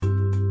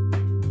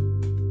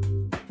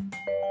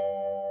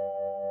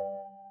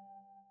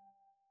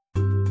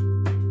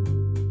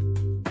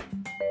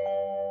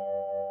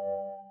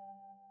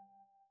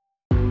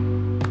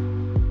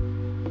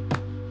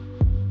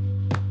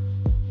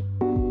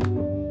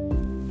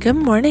Good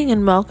morning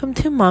and welcome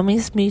to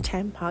Mommy's Me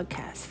Time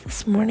podcast.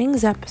 This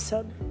morning's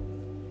episode.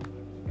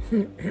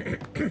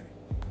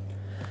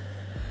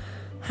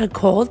 A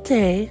cold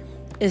day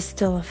is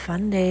still a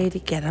fun day to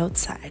get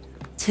outside.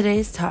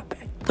 Today's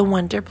topic, the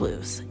winter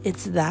blues.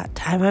 It's that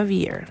time of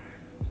year.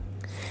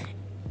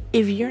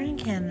 If you're in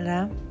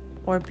Canada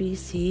or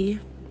BC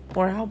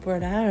or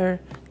Alberta or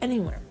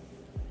anywhere,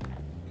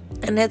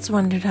 and it's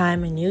winter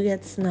time and you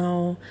get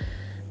snow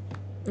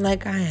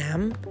like I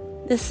am,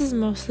 this is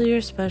mostly or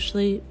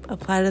especially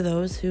apply to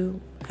those who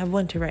have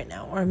winter right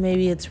now, or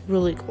maybe it's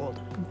really cold,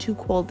 too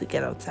cold to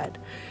get outside.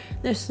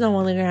 There's snow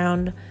on the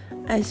ground.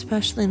 I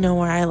especially know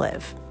where I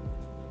live.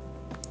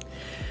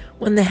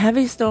 When the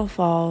heavy snow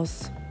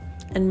falls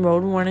and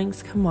road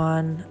warnings come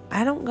on,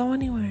 I don't go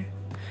anywhere,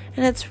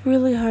 and it's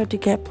really hard to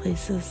get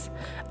places.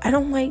 I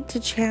don't like to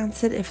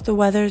chance it if the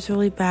weather's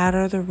really bad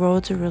or the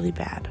roads are really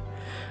bad.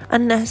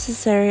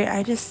 Unnecessary,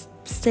 I just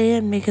stay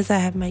in because I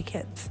have my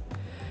kids.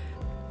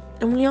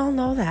 And we all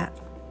know that.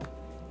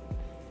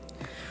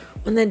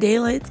 When the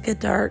daylights get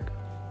dark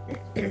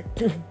and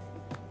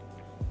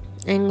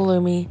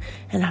gloomy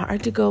and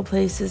hard to go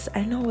places,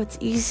 I know it's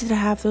easy to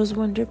have those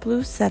winter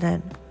blues set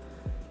in.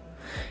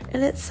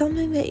 And it's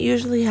something that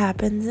usually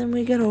happens and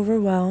we get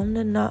overwhelmed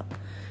and not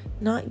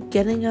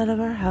getting out of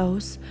our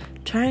house,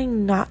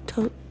 trying not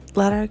to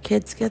let our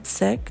kids get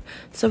sick,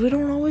 so we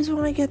don't always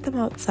want to get them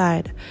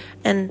outside.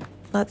 And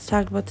let's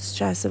talk about the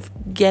stress of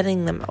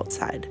getting them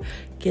outside.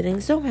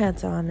 Getting snow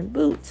hats on and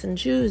boots and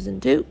shoes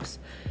and toques.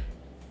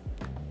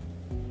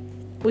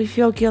 We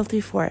feel guilty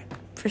for it,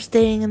 for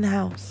staying in the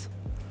house.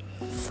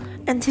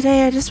 And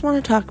today I just want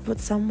to talk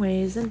about some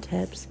ways and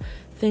tips,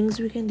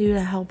 things we can do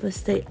to help us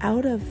stay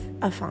out of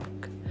a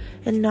funk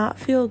and not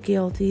feel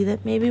guilty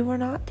that maybe we're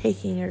not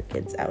taking our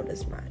kids out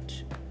as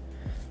much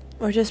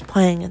or just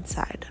playing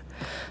inside.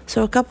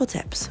 So a couple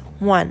tips.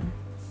 1,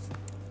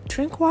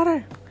 drink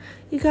water.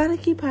 You gotta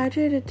keep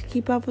hydrated to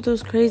keep up with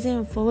those crazy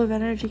and full of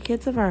energy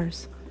kids of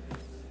ours.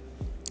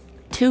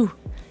 2,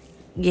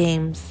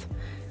 games.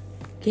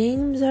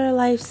 Games are a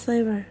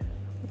lifesaver.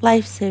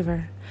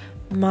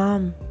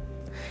 Mom,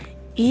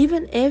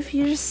 even if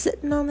you're just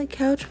sitting on the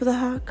couch with a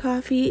hot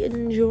coffee and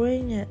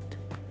enjoying it,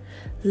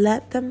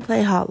 let them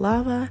play hot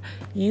lava,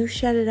 you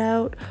shut it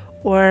out,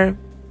 or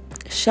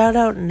shout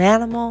out an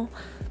animal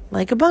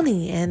like a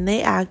bunny, and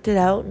they act it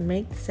out and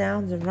make the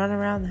sounds and run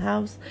around the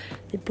house.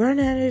 They burn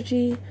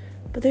energy,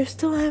 but they're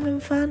still having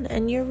fun,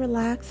 and you're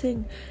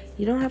relaxing.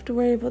 You don't have to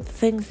worry about the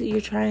things that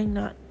you're trying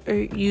not, or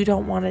you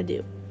don't want to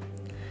do.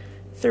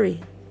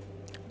 3,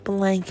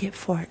 blanket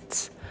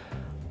forts.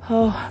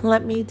 Oh,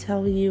 let me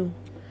tell you,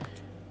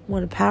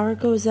 when power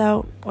goes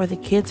out, or the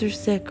kids are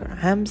sick, or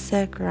I'm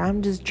sick, or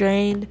I'm just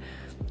drained,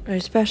 or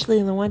especially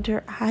in the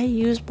winter, I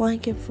use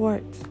blanket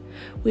forts.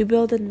 We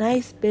build a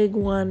nice big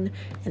one,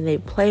 and they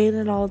play in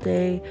it all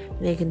day,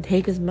 and they can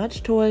take as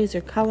much toys or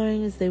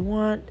coloring as they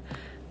want.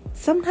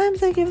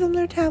 Sometimes I give them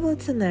their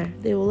tablets in there.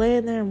 They will lay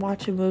in there and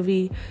watch a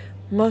movie.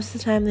 Most of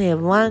the time they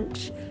have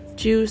lunch,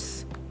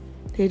 juice.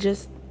 They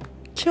just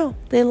chill.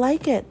 They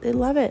like it. They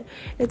love it.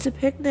 It's a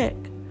picnic.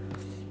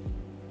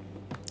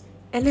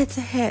 And it's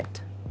a hit.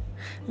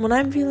 When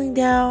I'm feeling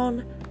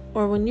down,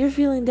 or when you're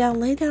feeling down,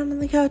 lay down on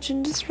the couch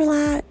and just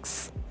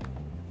relax.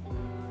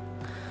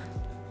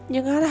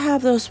 You gotta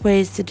have those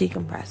ways to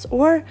decompress.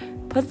 Or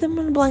put them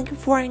in a blanket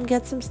fort and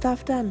get some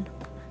stuff done.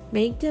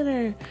 Make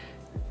dinner.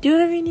 Do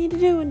whatever you need to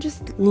do and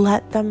just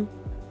let them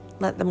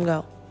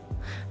go.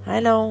 I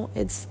know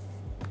it's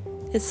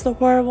the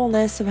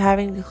horribleness of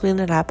having to clean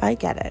it up. I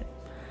get it.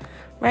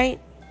 Right?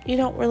 You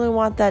don't really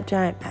want that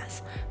giant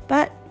mess.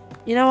 But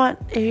you know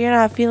what? If you're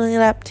not feeling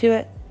it up to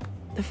it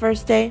the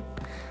first day,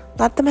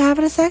 let them have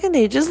it a second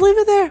day. Just leave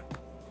it there.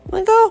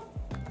 Let go.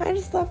 I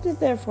just left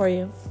it there for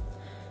you.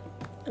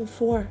 And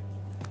 4,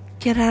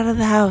 get out of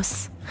the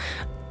house.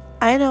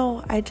 I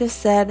know I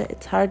just said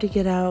it's hard to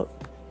get out.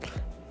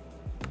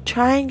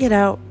 Try and get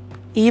out,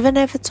 even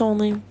if it's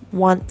only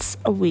once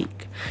a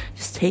week.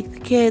 Just take the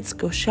kids,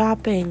 go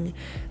shopping,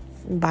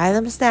 buy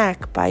them a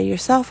snack, buy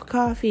yourself a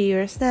coffee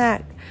or a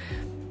snack.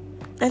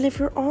 And if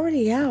you're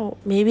already out,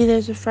 maybe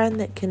there's a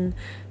friend that can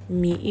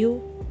meet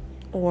you,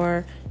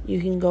 or you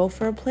can go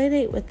for a play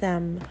date with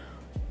them,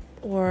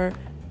 or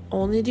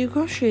only do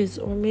groceries,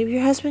 or maybe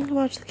your husband can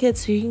watch the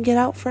kids so you can get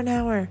out for an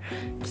hour.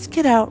 Just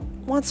get out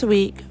once a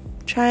week.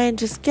 Try and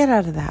just get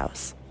out of the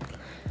house.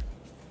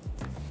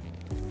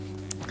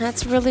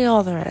 That's really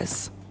all there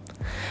is.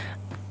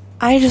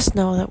 I just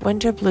know that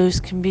winter blues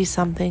can be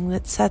something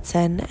that sets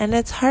in, and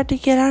it's hard to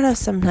get out of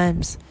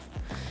sometimes.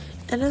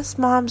 And as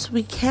moms,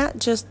 we can't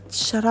just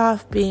shut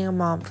off being a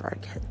mom for our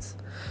kids.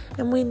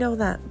 And we know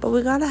that. But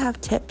we gotta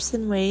have tips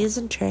and ways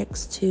and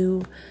tricks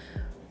to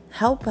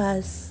help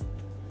us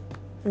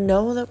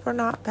know that we're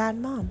not bad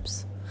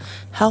moms.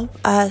 Help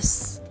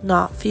us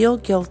not feel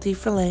guilty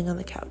for laying on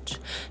the couch.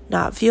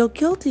 Not feel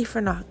guilty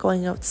for not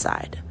going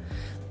outside.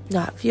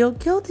 Not feel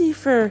guilty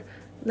for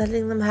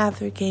letting them have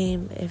their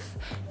game if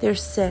they're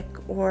sick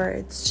or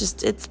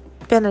it's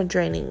been a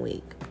draining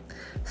week.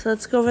 So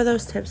let's go over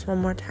those tips one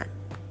more time.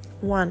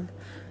 1,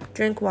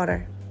 drink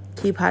water.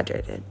 keep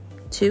hydrated.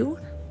 2,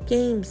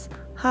 games,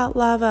 hot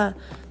lava,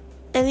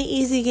 any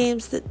easy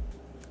games that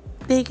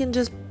they can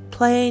just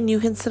play and you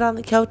can sit on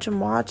the couch and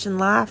watch and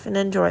laugh and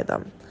enjoy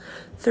them.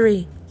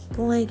 3,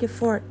 blanket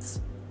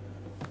forts.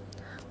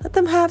 Let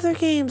them have their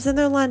games and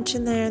their lunch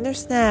in there and their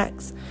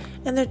snacks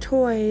and their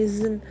toys,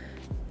 and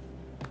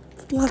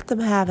let them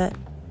have it.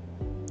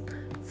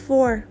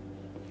 4,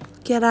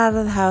 get out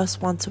of the house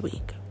once a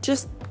week.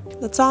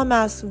 That's all I'm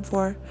asking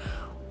for.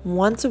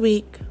 Once a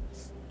week,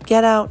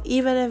 get out,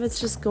 even if it's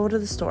just go to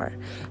the store.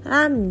 And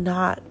I'm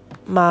not,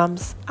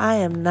 moms, I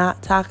am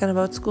not talking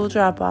about school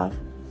drop-off.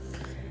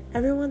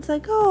 Everyone's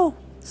like, oh,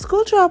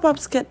 school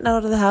drop-off's getting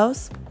out of the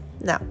house.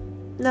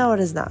 No, it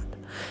is not.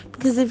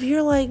 Because if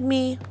you're like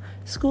me,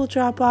 school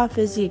drop-off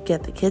is you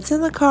get the kids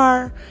in the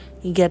car,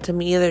 you get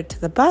them either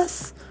to the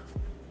bus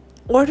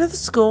or to the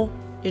school,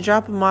 you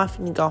drop them off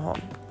and you go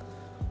home.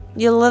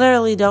 You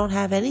literally don't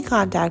have any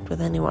contact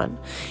with anyone.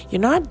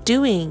 You're not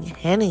doing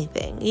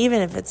anything,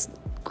 even if it's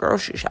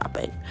grocery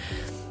shopping.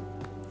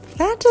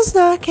 That does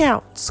not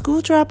count.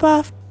 School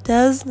drop-off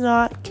does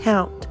not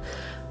count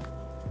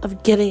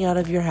of getting out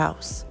of your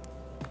house.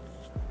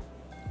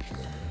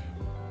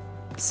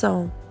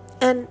 So,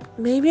 and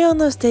maybe on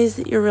those days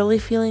that you're really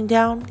feeling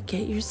down,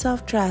 get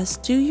yourself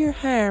dressed, do your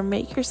hair,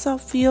 make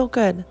yourself feel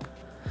good.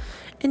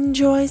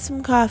 Enjoy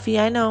some coffee.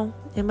 I know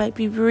it might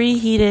be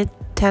reheated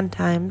 10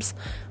 times,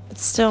 but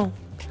still,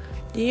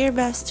 do your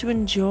best to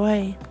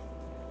enjoy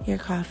your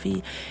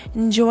coffee.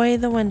 Enjoy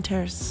the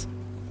winters.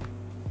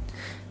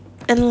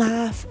 And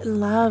laugh and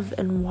love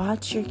and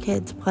watch your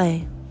kids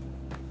play.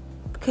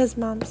 Because,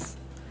 moms,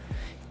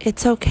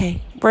 it's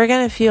okay. We're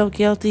going to feel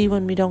guilty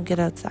when we don't get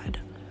outside.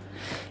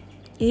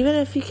 Even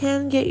if you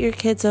can get your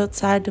kids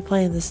outside to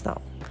play in the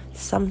snow.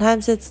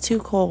 Sometimes it's too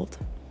cold.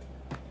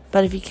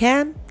 But if you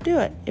can, do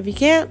it. If you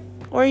can't,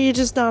 or you're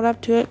just not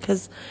up to it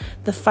because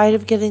the fight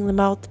of getting them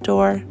out the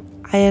door,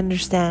 I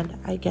understand.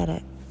 I get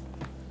it.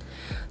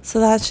 So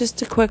that's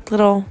just a quick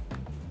little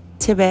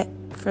tidbit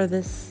for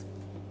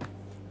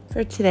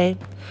today.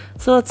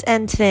 So let's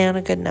end today on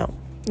a good note.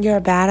 You're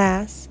a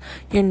badass.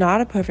 You're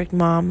not a perfect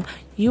mom.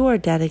 You are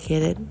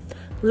dedicated.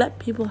 Let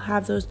people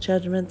have those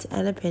judgments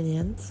and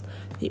opinions.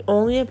 The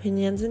only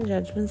opinions and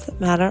judgments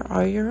that matter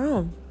are your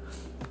own.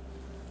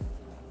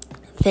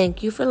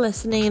 Thank you for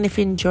listening, and if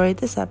you enjoyed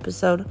this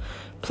episode,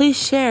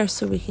 please share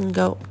so we can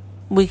grow.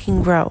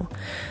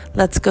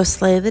 Let's go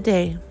slay the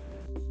day.